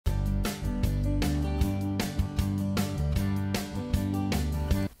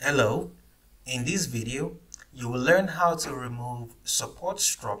Hello, in this video, you will learn how to remove support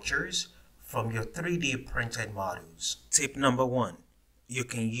structures from your 3D printed models. Tip number 1. You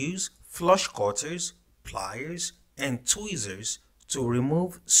can use flush cutters, pliers, and tweezers to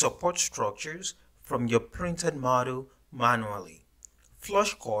remove support structures from your printed model manually.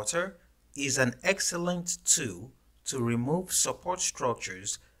 Flush cutter is an excellent tool to remove support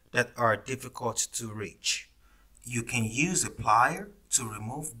structures that are difficult to reach. You can use a plier to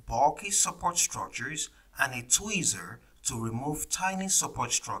remove bulky support structures and a tweezer to remove tiny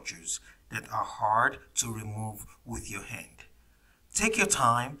support structures that are hard to remove with your hand. Take your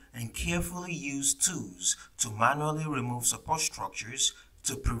time and carefully use tools to manually remove support structures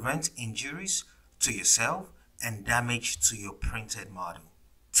to prevent injuries to yourself and damage to your printed model.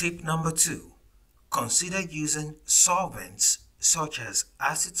 Tip number 2. Consider using solvents such as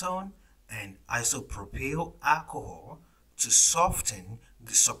acetone and isopropyl alcohol to soften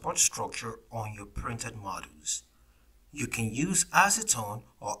the support structure on your printed models. You can use acetone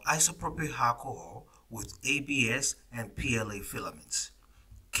or isopropyl alcohol with ABS and PLA filaments.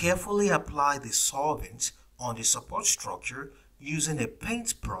 Carefully apply the solvent on the support structure using a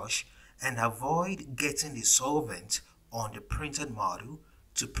paintbrush and avoid getting the solvent on the printed model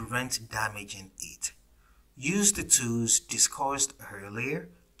to prevent damaging it. Use the tools discussed earlier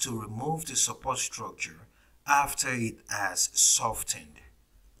to remove the support structure after it has softened.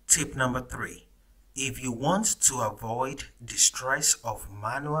 Tip number 3. If you want to avoid the stress of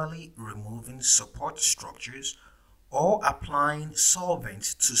manually removing support structures or applying solvent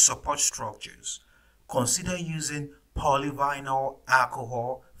to support structures, consider using polyvinyl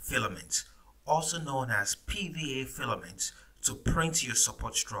alcohol filaments, also known as PVA filaments, to print your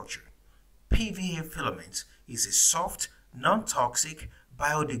support structure. PVA filament is a soft, non-toxic,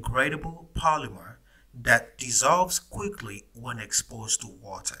 biodegradable polymer that dissolves quickly when exposed to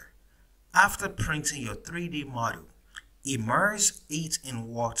water. After printing your 3D model, immerse it in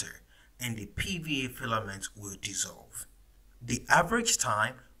water and the PVA filament will dissolve. The average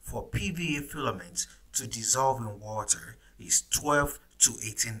time for PVA filaments to dissolve in water is 12 to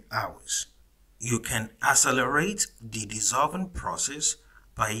 18 hours. You can accelerate the dissolving process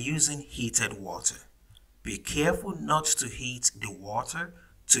by using heated water. Be careful not to heat the water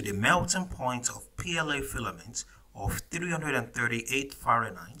to the melting point of PLA filament of 338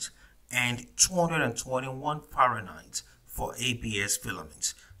 Fahrenheit and 221 Fahrenheit for ABS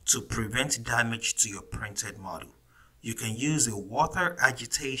filaments to prevent damage to your printed model. You can use a water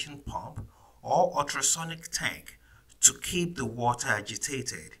agitation pump or ultrasonic tank to keep the water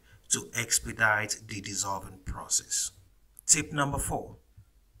agitated to expedite the dissolving process. Tip number 4.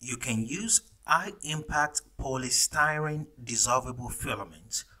 You can use high-impact polystyrene dissolvable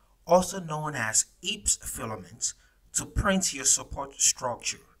filaments, also known as EPS filaments, to print your support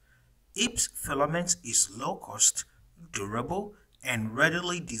structure. EPS filament is low-cost, durable, and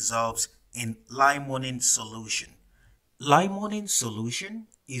readily dissolves in limonene solution. Limonene solution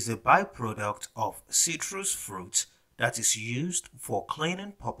is a byproduct of citrus fruit that is used for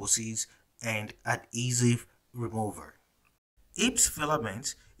cleaning purposes and adhesive remover. EPS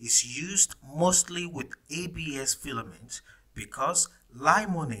filament is used mostly with ABS filament because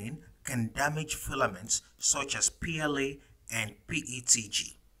limonene can damage filaments such as PLA and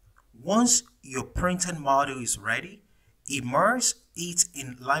PETG. Once your printed model is ready, immerse it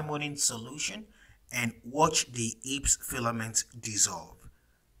in limonene solution and watch the EPS filament dissolve.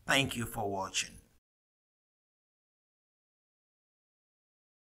 Thank you for watching.